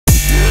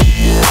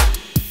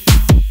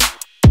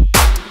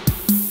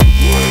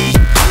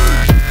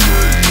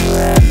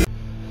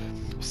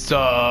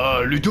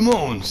Salut tout le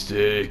monde,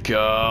 c'est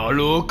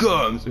Carlo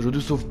Combs. Je te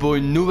sauve pour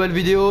une nouvelle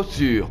vidéo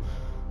sur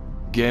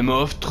Game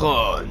of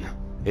Thrones.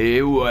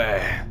 Et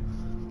ouais,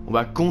 on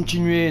va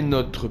continuer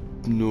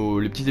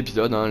les petits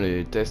épisodes, hein,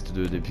 les tests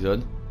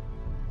d'épisodes.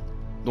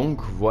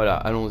 Donc voilà,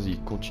 allons-y,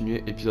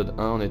 continuer épisode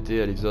 1, on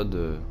était à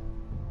l'épisode...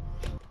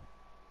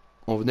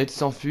 On venait de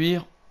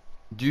s'enfuir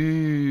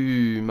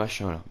du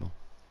machin là. Bon.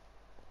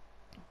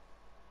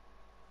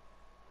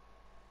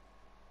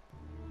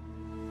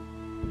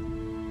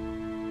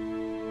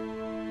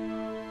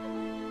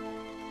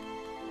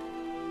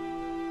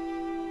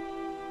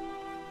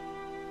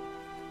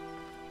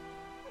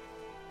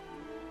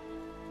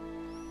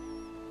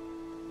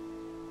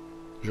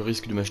 Je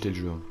risque de m'acheter le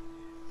jeu.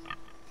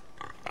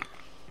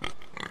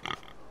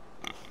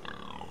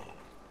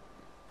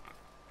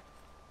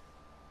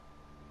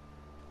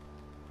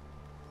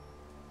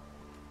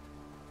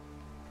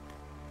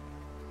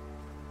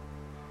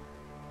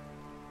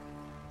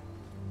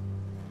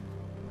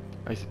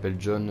 Ah, il s'appelle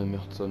John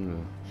Merton.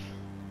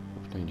 Oh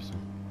putain, il dit ça.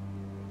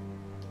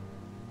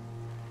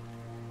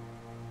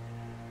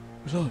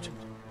 Lord.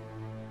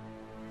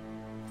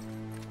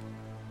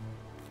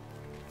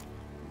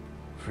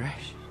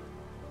 Fresh.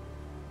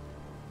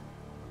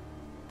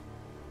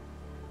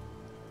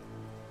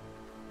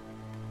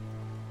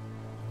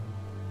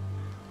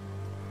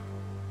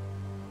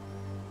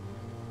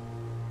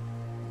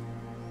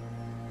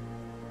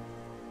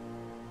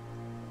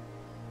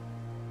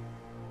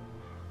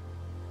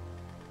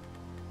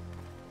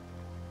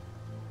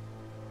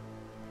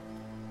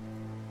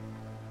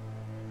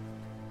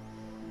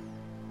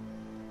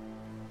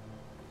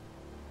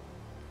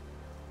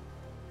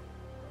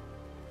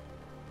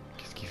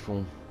 Qu'est-ce qu'ils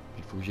font?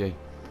 Il faut que j'y aille.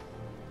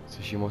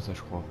 C'est chez moi ça,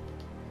 je crois.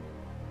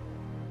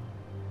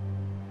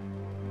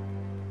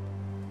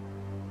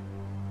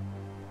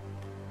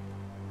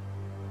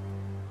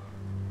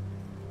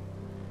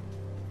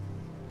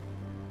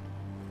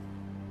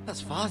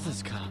 That's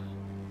Father's car.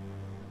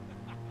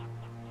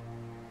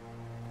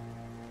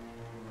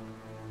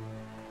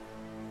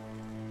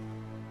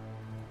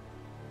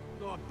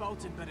 Lord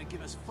Bolton better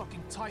give us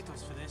fucking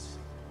titles for this.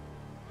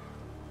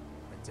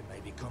 Winter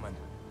may be coming,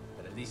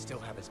 but at least he'll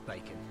have his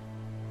bacon.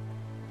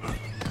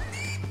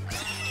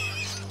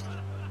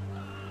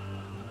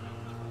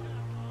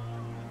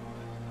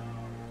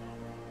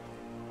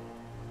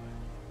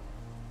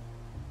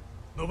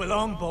 Move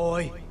along,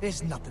 boy.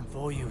 There's nothing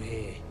for you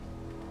here.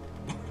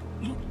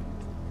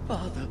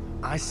 Father.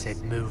 I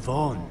said move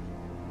on.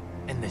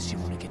 Unless you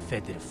want to get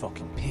fed to the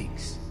fucking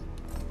pigs.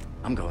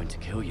 I'm going to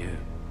kill you.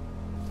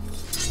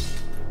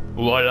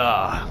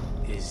 Voila.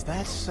 Is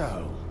that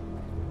so?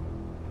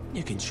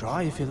 You can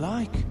try if you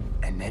like.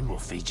 And then we'll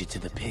feed you to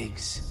the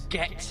pigs.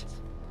 Get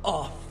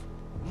off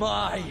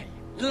my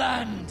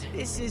land!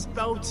 This is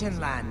Bolton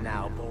land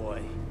now,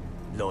 boy.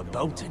 Lord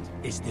Bolton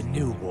is the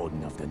new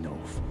Warden of the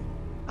North.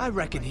 I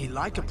reckon he'd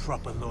like a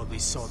proper lordly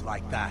sword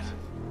like that.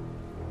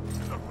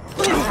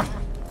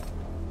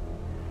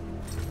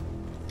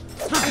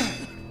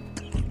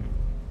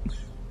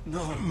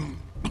 No.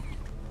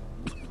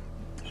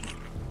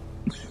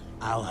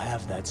 I'll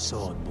have that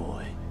sword,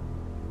 boy.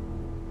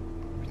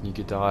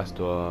 Niquer ta race,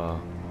 toi.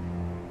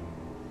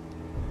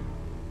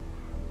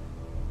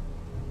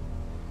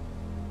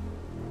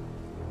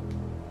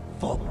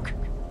 Fuck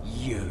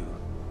you.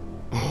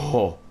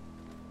 Oh.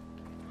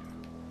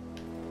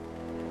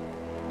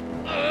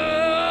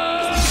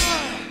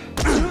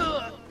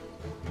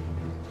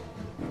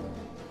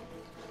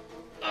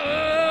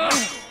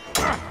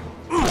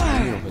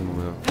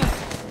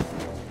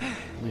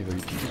 Il va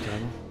lui piquer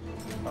carrément.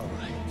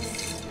 Alright.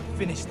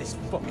 Finish this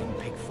fucking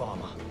pig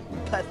farmer.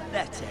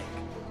 Pathetic.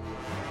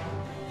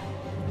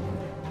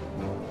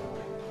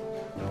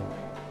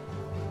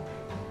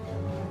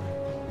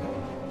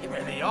 You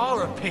really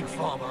are a pig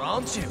farmer,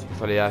 aren't you?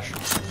 Enfin les haches.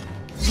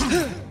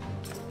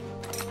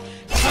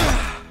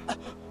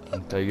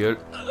 Ta gueule.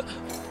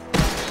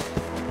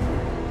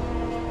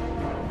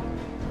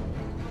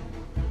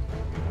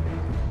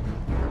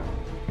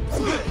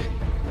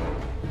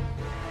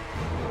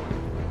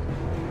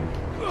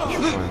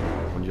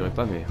 On dirait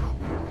pas mais...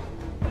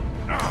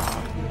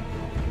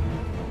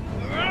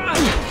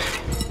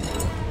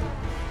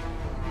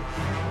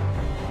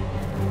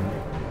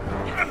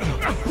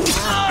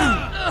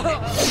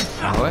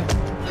 Ah ouais?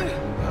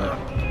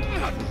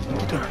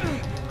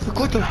 C'est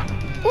quoi toi?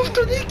 Oh je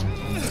te dis!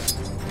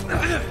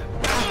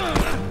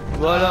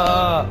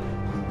 Voilà!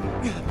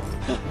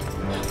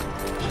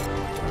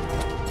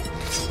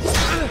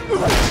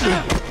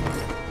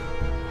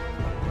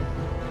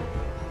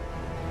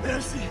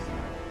 Mercy!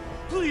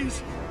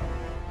 Please!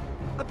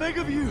 I beg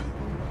of you!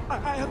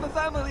 I have a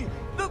family!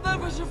 They'll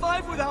never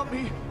survive without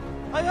me!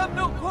 I have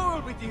no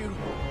quarrel with you!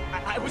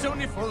 I was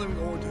only following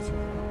orders.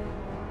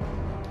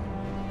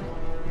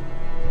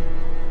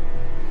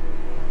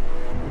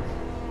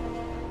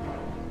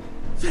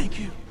 Thank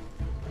you!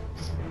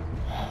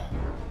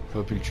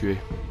 J'aurais pu le tuer.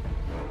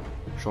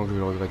 Je sens que je vais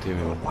le regretter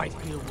mais bon.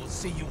 Whitehill will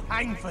see you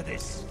hang for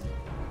this.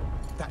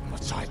 That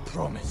much I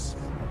promise.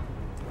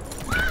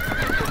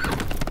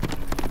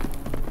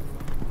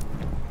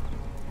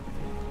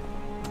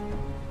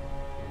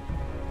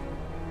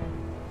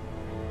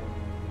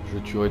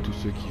 tuerai tous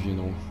ceux qui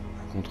viendront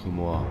contre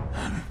moi.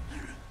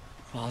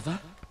 Father?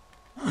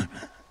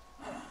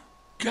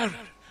 Garrett,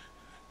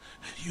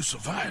 you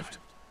survived.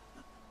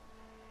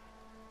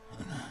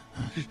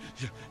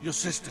 Your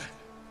sister.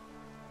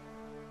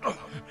 Oh,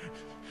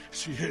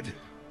 she hid.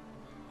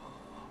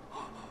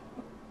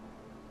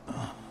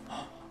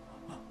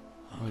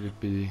 Oh les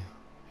PD,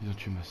 ils ont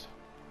tué ma soeur.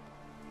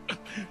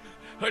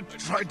 I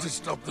tried to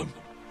stop them.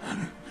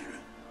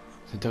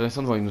 C'est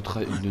intéressant de voir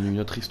une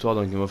autre histoire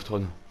dans Game of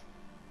Thrones.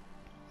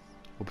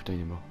 Oh putain,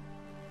 il est mort.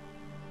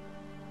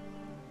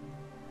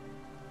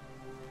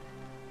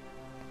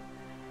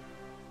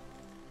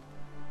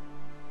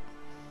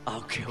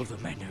 I'll kill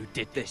the men who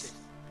did this.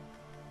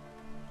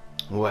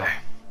 Ouais.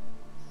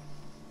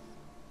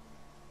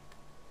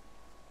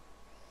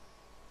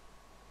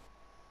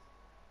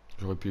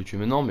 J'aurais pu les tuer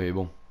maintenant, mais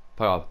bon,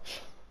 pas grave.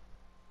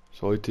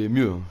 Ça aurait été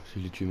mieux hein, si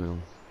je les tuais maintenant.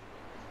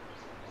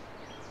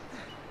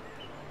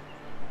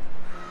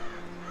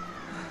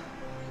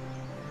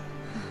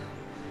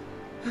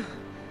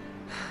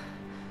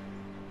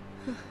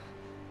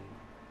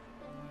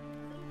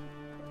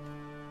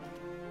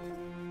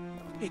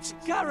 It's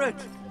Garrett!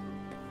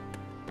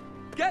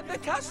 Get the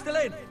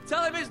Castellan!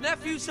 Tell him his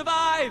nephew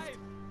survived!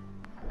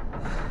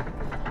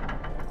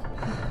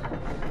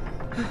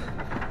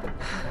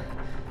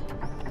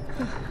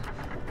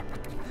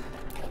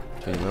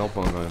 Tiens, il est malin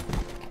pour un quand même.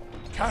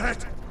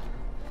 Garrett!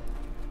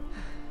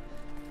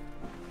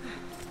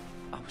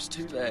 I was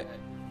too late.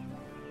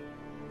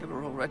 They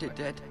were already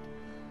dead.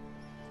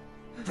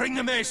 Bring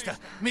the maester.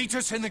 Meet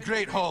us in the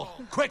Great Hall.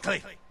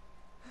 Quickly!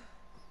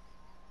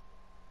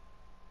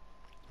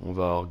 On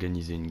va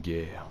organiser une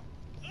guerre.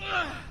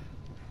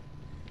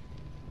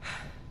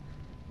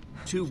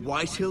 2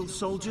 Whitehill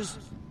soldiers?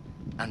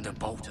 And a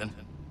Bolton.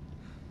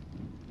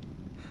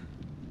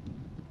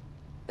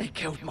 They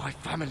killed my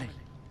family.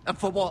 And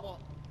for what?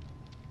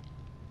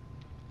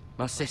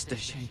 My sister,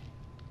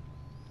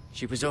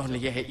 she was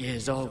only 8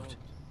 years old.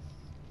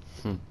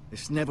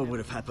 This never would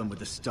have happened with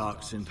the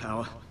Starks in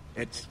power.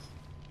 It's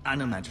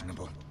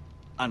unimaginable.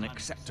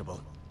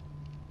 Unacceptable.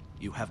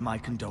 You have my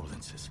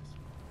condolences.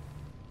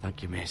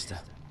 Thank you, Maester.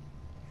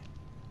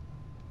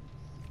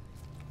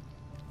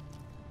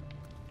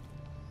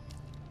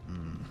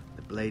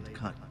 The blade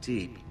cut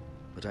deep,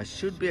 but I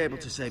should be able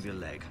to save your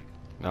leg.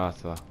 Ah,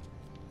 ça va.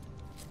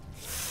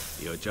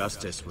 Your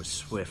justice was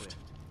swift.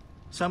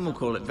 Some will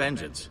call it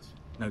vengeance.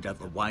 No doubt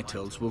the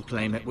Whitehills will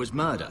claim it was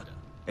murder.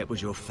 It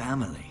was your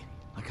family.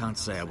 I can't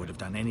say I would have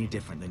done any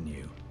different than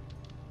you.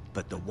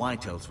 But the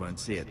Whitehills won't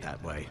see it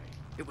that way.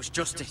 It was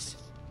justice.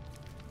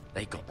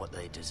 They got what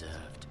they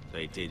deserved.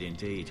 They did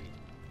indeed.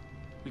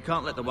 We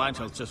can't let the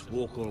Whitehills just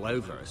walk all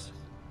over us.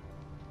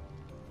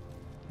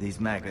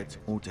 These maggots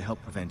ought to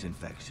help prevent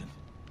infection.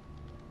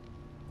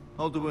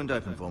 Hold the wound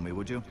open for me,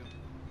 would you?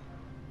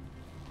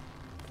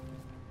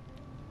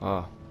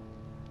 Ah.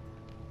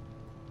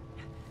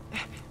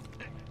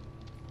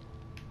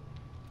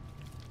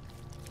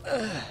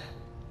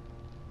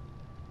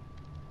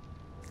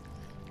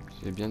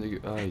 C'est bien dégueu.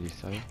 Ah, il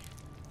est sérieux.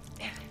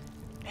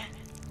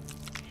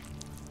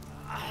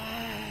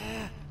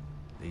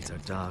 These are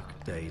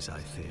dark days, I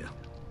fear.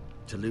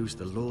 To lose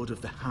the lord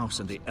of the house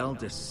and the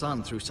eldest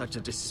son through such a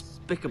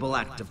despicable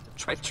act of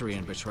treachery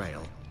and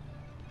betrayal.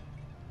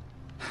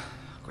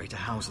 Greater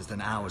houses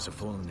than ours have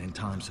fallen in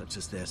times such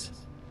as this.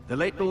 The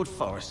late Lord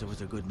Forrester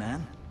was a good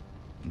man.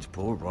 And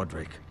poor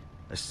Roderick.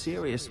 A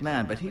serious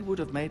man, but he would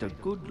have made a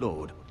good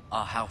lord.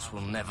 Our house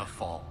will never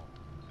fall.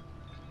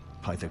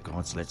 By the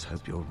gods, let's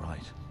hope you're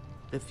right.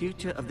 The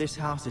future of this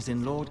house is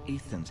in Lord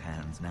Ethan's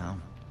hands now,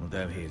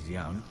 although he is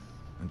young,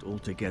 and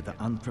altogether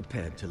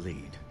unprepared to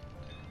lead.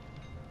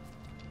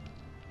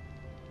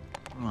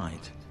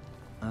 Right.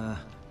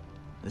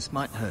 This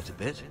might hurt a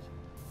bit.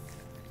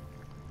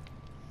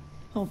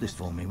 Hold this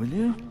for me, will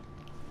you?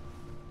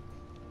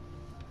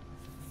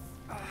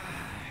 I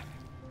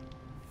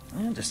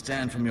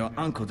understand from your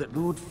uncle that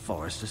Lord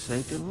Forrester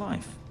saved your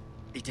life.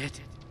 He did.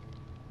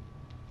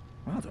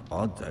 Rather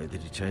odd, though,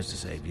 that he chose to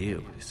save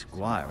you, his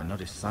squire, and not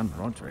his son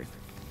Roderick.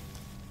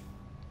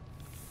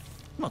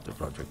 Not that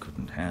Roderick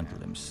couldn't handle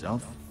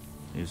himself.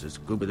 He was as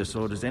good with a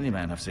sword as any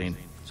man I've seen.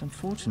 It's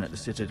unfortunate the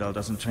Citadel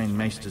doesn't train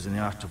maesters in the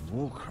art of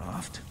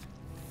warcraft.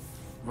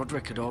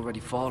 Roderick had already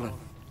fallen.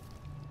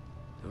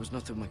 There was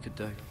nothing we could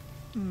do.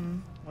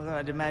 Although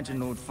I'd imagine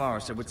Lord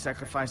Forrester would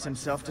sacrifice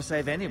himself to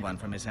save anyone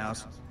from his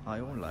house, high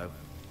or low.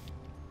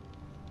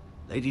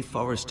 Lady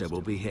Forrester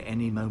will be here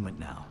any moment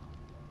now.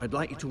 I'd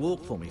like you to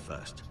walk for me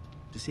first,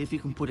 to see if you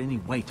can put any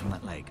weight on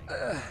that leg.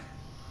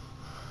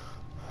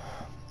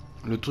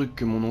 Le truc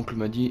que mon oncle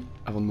m'a dit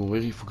avant de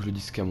mourir, il faut que je le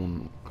dise qu'à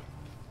mon oncle.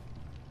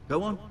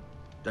 Go on.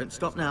 Don't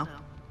stop now.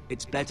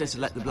 It's better to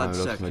let the blood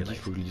L'autre m'a dit circulate. il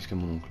faut que je le dise qu'à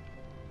mon oncle.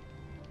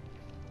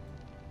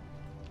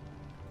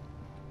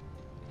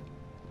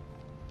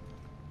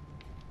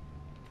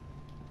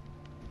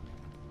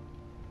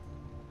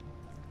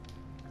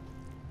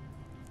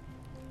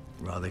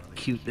 Rather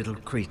cute little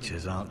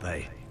creatures, aren't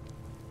they?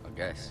 I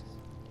guess.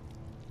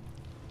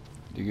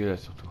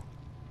 Dégueulasse surtout.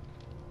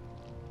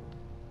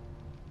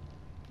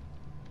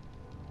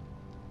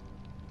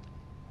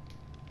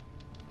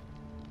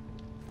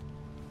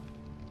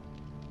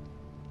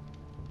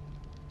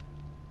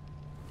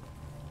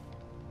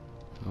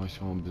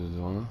 sûrement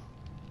besoin.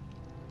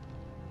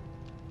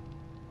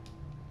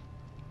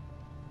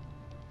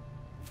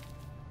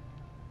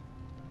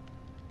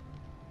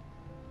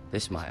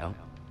 This might help.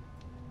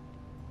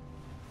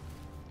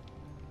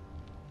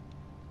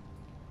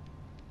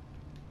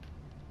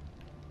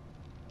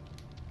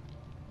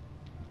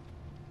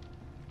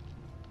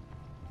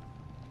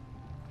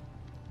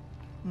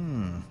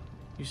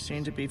 You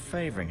seem to be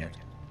favouring it.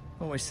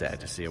 Always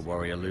sad to see a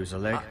warrior lose a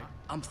leg.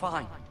 I'm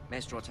fine,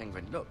 Maester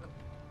Ortingrin. Look,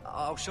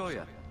 I'll show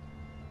you.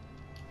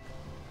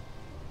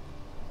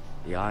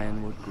 The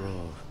Ironwood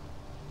Grove.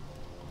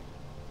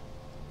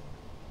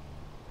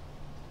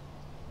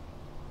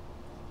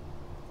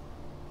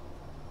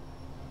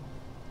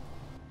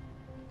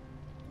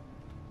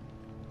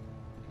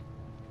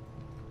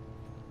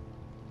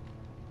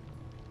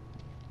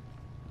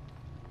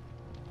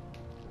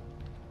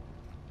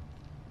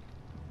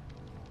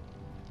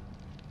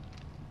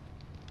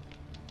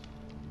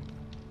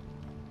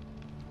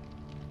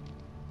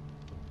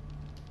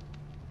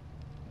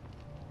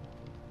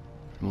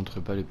 Je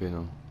montre pas l'épée,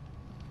 non.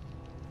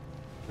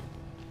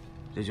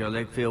 Did your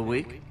leg feel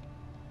weak?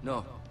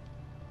 No.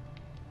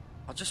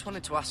 I just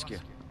wanted to ask you.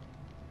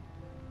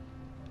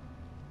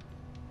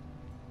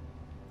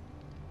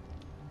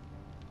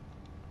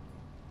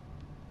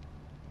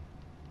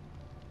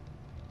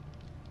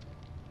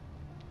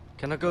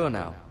 Can I go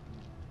now?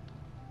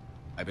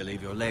 I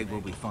believe your leg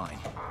will be fine.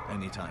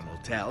 Only time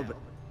will tell, but...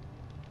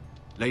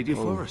 Lady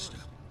Forrester.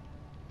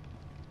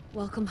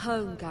 Welcome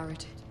home,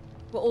 Garrett.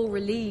 We're all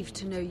relieved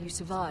to know you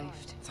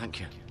survived. Thank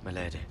you, my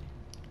lady.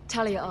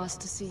 Talia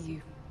asked to see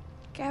you.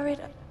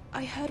 Garrett,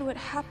 I heard what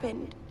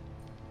happened.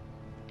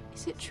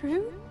 Is it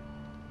true?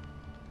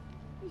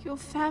 Your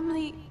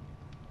family...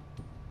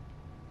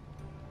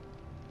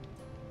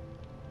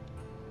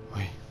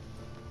 Oui.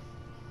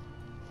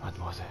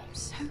 Mademoiselle. I'm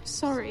so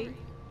sorry.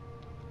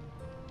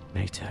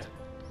 Me too.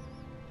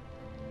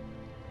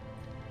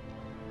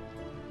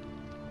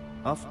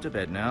 Off to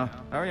bed now.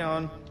 Hurry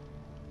on.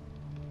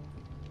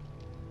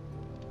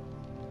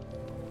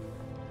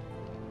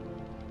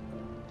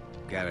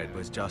 Garrett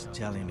was just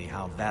telling me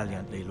how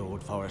valiantly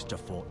Lord Forrester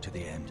fought to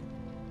the end,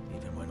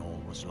 even when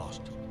all was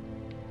lost.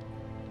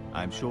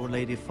 I'm sure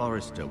Lady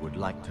Forrester would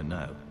like to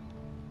know.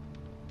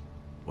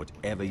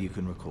 Whatever you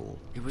can recall.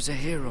 He was a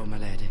hero, my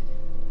lady.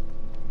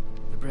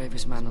 The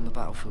bravest man on the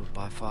battlefield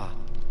by far.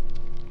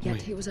 Yet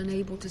he was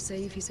unable to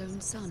save his own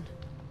son.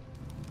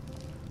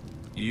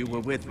 You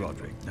were with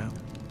Roderick, no?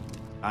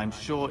 I'm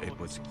sure it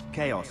was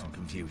chaos and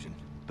confusion.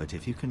 But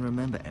if you can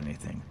remember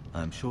anything,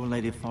 I'm sure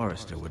Lady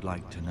Forrester would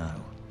like to know.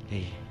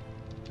 He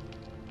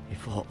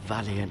fought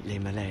valiantly,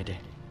 my lady.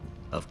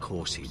 Of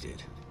course he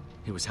did.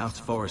 He was House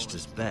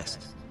Forrester's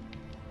best.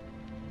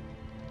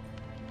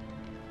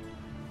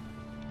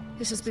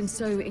 This has been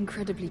so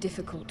incredibly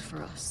difficult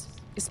for us,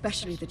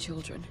 especially the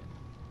children.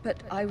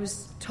 But I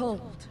was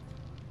told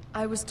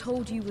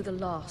you were the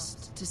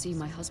last to see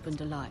my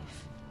husband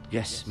alive.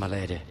 Yes, my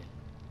lady.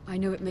 I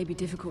know it may be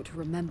difficult to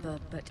remember,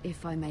 but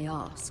if I may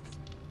ask,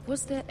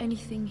 was there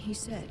anything he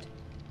said?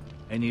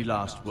 Any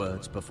last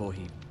words before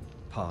he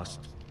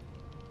passed?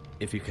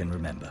 If you can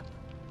remember.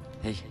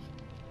 He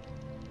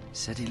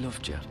said he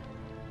loved you.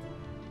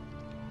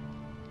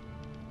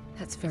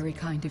 That's very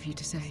kind of you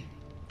to say.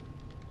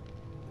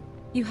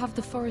 You have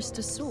the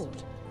Forrester's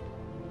sword.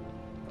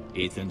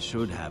 Ethan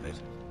should have it,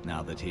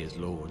 now that he is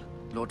Lord.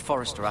 Lord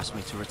Forrester asked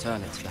me to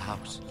return it to the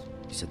house.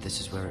 He said this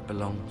is where it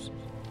belongs.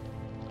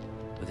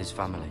 With his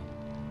family.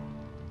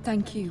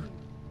 Thank you,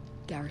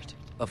 Garrett.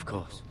 Of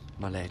course,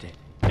 my lady.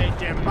 It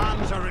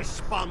demands a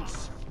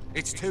response.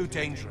 It's too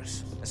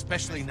dangerous,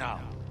 especially now.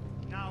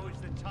 Now is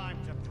the time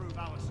to prove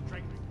our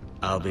strength.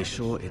 I'll be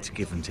sure it's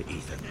given to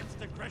Ethan.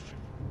 Against aggression.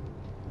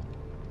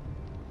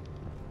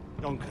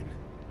 Duncan,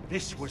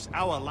 this was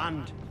our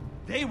land.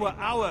 They were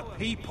our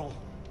people.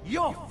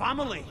 Your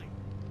family.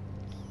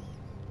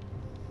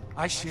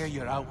 I share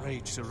your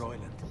outrage, Sir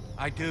Royland.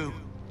 I do.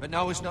 But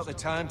now is not the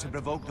time to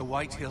provoke the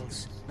White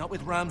Hills. Not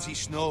with Ramsay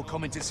Snow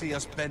coming to see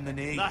us bend the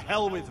knee. The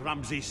hell with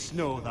Ramsay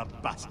Snow, the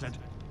bastard.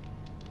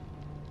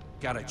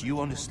 Garrett, you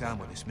understand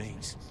what this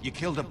means. You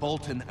killed a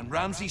Bolton, and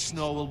Ramsay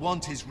Snow will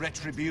want his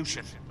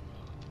retribution.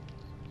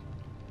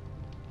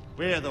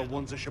 We're the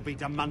ones that should be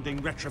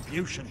demanding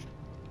retribution.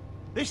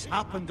 This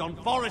happened on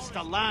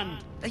Forrester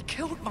land. They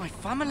killed my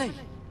family.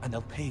 And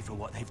they'll pay for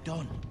what they've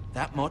done.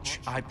 That much,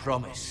 I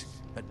promise.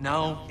 But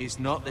now is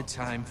not the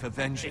time for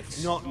vengeance.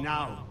 If not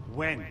now,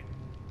 when?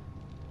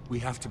 We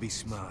have to be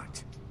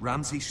smart.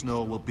 Ramsay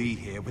Snow will be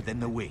here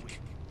within the week.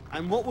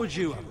 And what would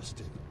you have us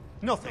do?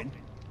 Nothing.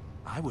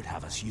 I would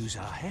have us use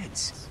our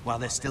heads, while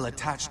they're still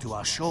attached to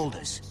our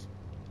shoulders.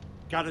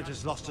 Garrett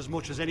has lost as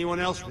much as anyone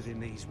else within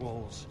these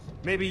walls.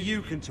 Maybe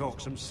you can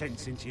talk some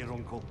sense into your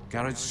uncle.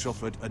 Garrett's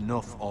suffered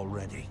enough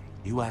already.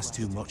 You ask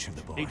too much of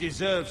the boy. He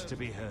deserves to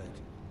be heard.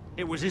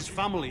 It was his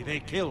family they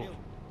killed.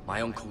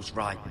 My uncle's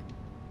right.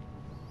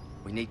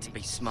 We need to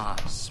be smart.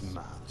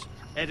 Smart.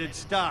 Eddard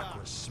Stark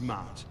was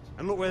smart.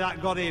 And look where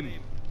that got him.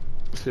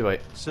 C'est vrai.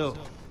 So,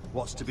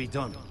 what's to be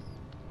done?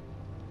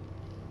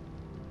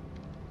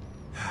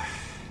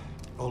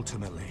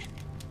 Ultimately,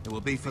 it will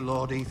be for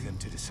Lord Ethan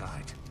to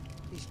decide.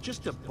 He's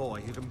just a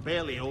boy who can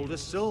barely hold a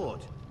sword.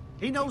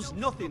 He knows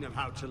nothing of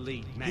how to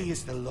lead men. He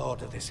is the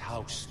lord of this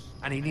house,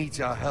 and he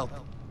needs our help.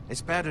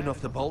 It's bad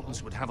enough the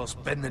Boltons would have us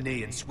bend the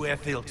knee and swear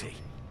fealty.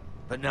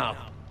 But now,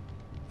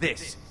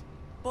 this.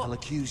 I'll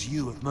accuse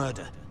you of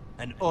murder,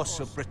 and us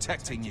of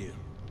protecting you.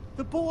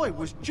 The boy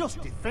was just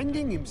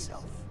defending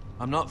himself.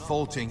 I'm not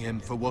faulting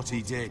him for what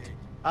he did.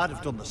 I'd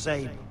have done the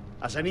same,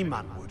 as any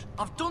man would.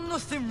 I've done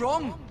nothing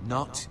wrong.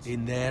 Not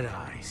in their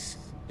eyes.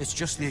 It's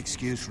just the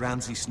excuse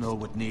Ramsay Snow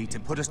would need to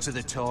put us to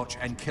the torch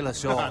and kill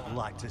us all. I'd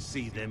like to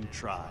see them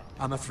try.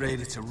 I'm afraid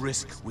it's a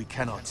risk we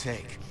cannot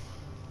take,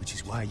 which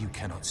is why you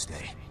cannot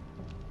stay.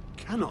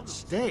 Cannot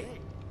stay?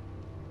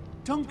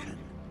 Duncan,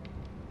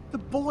 the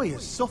boy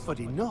has suffered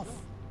enough.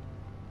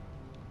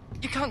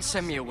 You can't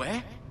send me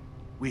away.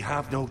 We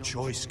have no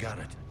choice,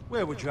 Garrett.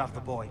 Where would you have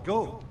the boy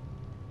go?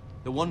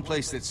 The one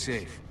place that's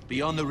safe,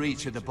 beyond the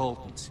reach of the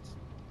Boltons.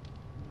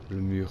 Le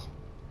mur.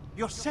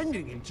 You're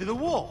sending him to the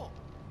war.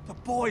 The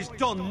boy's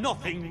done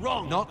nothing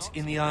wrong. Not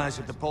in the eyes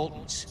of the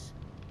Boltons.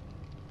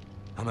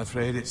 I'm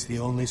afraid it's the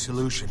only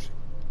solution.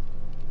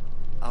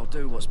 I'll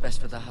do what's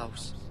best for the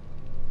house.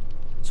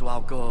 So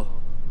I'll go.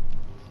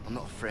 I'm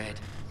not afraid.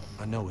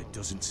 I know it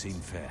doesn't seem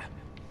fair,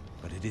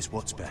 but it is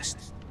what's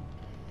best.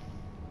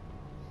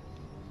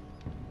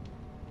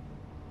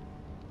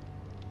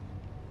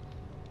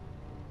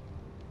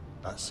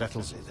 That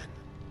settles it then.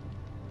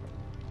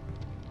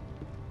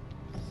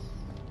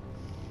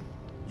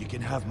 You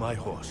can have my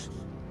horse,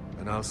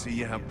 and I'll see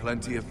you have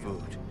plenty of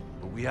food.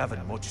 But we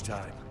haven't much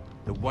time.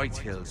 The White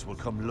Hills will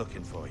come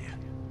looking for you.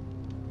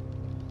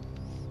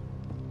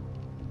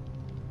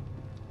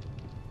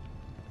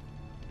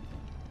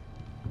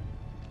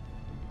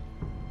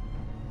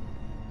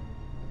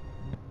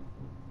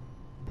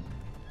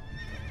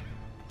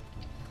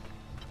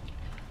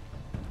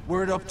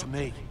 Were it up to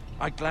me,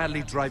 I'd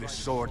gladly drive a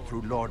sword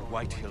through Lord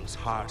Whitehill's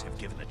heart if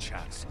given a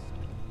chance.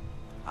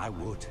 I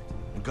would.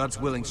 And God's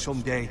willing,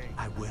 someday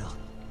I will.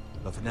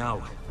 But for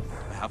now,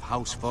 I have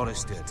House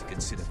Forrester to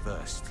consider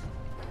first.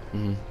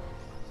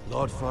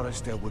 Lord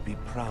Forrester would be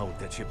proud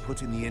that you're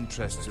putting the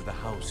interests of the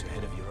house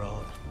ahead of your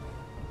own.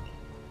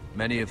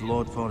 Many of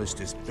Lord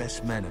Forrester's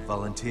best men have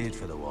volunteered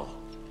for the war.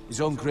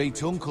 His own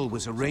great-uncle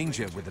was a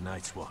ranger with the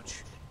Night's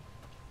Watch.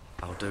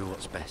 I'll do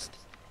what's best.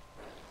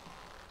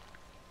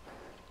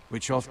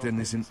 Which often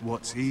isn't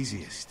what's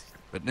easiest,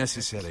 but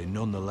necessary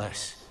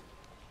nonetheless.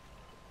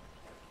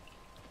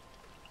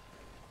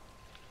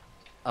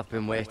 I've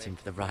been waiting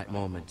for the right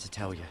moment to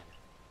tell you.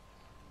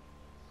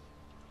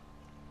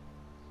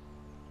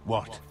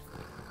 What?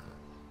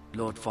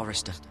 Lord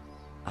Forrester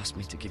asked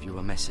me to give you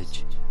a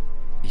message.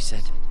 He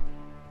said,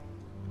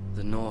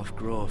 the North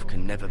Grove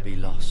can never be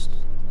lost.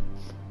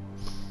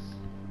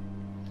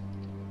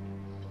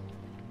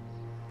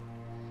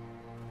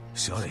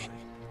 Sorry,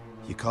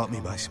 you caught me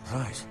by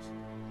surprise.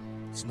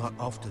 It's not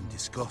often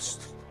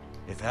discussed,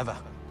 if ever.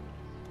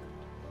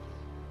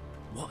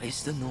 What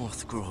is the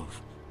North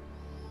Grove?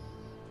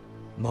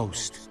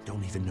 Most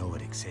don't even know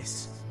it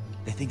exists.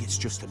 They think it's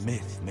just a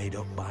myth made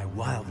up by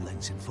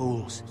wildlings and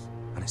fools,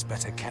 and it's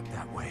better kept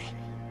that way.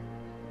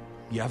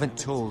 You haven't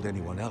told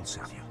anyone else,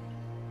 have you?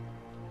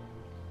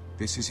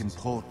 This is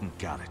important,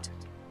 Garrett.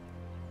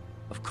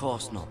 Of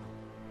course not.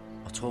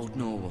 I told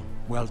no one.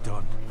 Well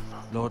done.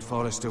 Lord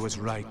Forrester was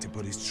right to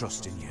put his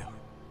trust in you.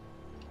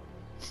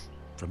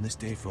 From this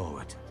day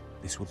forward,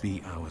 this will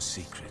be our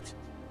secret.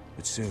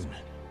 But soon,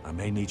 I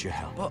may need your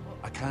help. But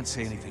I can't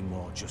say anything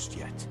more just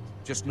yet.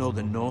 Just know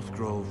the North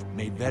Grove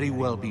may very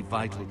well be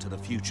vital to the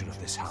future of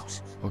this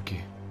house.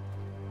 Ok.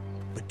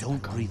 But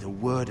don't breathe a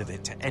word of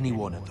it to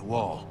anyone at the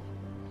wall.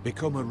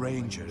 Become a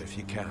ranger if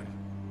you can.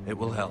 It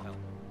will help.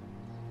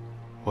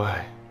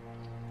 Ouais.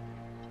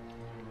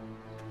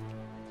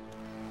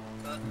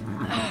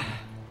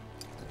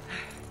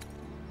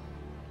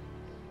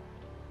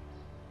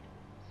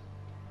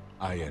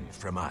 Iron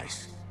from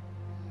ice.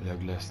 La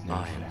glace I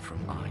neige. am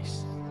from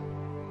ice.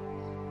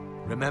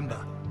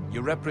 Remember,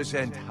 you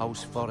represent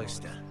House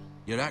Forrester.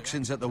 Your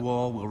actions at the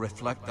war will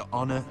reflect the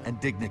honor and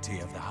dignity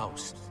of the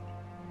house.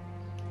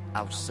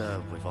 I'll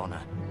serve with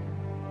honor.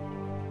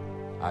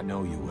 I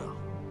know you will.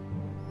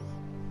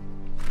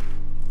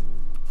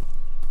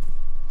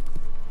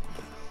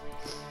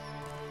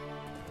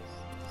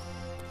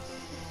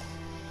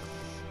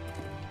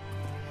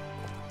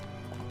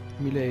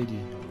 Milady.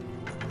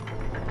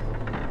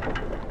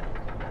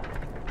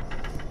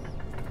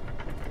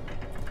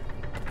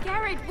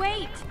 Garrett,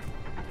 wait!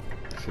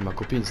 C'est ma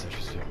copine, ça, je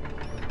suis sûr.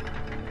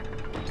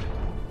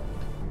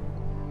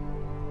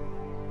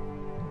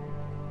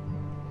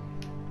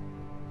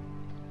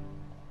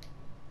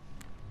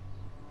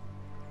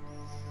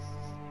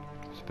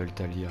 Elle s'appelle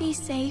Talia. Be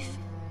safe.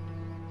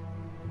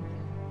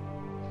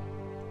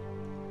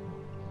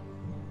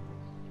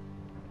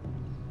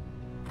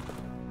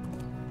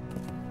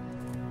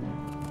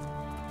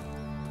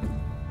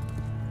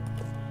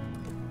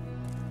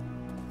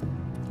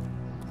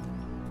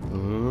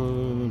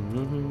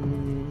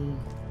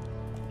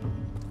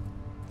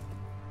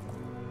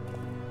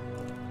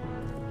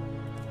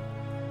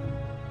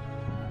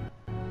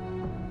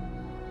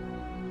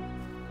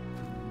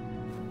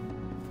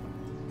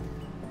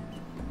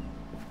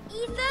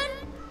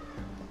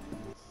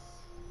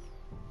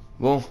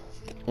 Bon,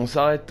 on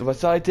va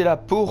s'arrêter là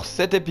pour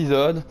cet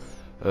épisode.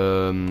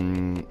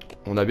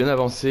 On a bien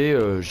avancé.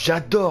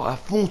 J'adore à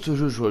fond ce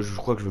jeu. Je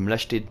crois que je vais me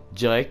l'acheter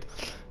direct.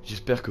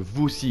 J'espère que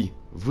vous aussi,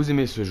 vous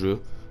aimez ce jeu.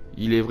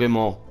 Il est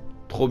vraiment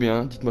trop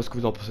bien. Dites-moi ce que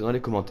vous en pensez dans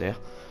les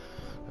commentaires.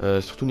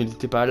 Surtout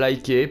n'hésitez pas à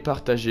liker,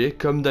 partager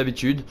comme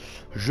d'habitude.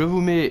 Je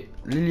vous mets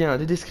les liens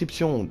des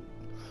descriptions.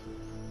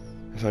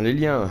 Enfin les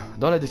liens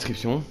dans la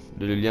description.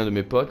 Les liens de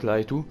mes potes là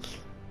et tout.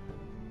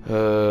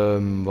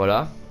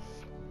 Voilà.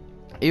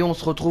 Et on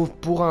se retrouve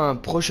pour un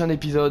prochain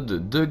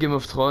épisode de Game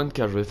of Thrones,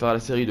 car je vais faire la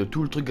série de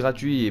tout le truc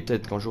gratuit et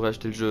peut-être quand j'aurai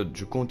acheté le jeu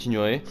je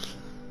continuerai.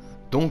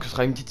 Donc ce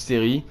sera une petite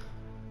série.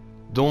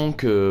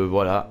 Donc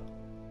voilà.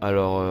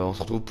 Alors on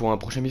se retrouve pour un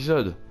prochain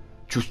épisode.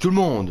 Tchuss tout le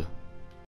monde!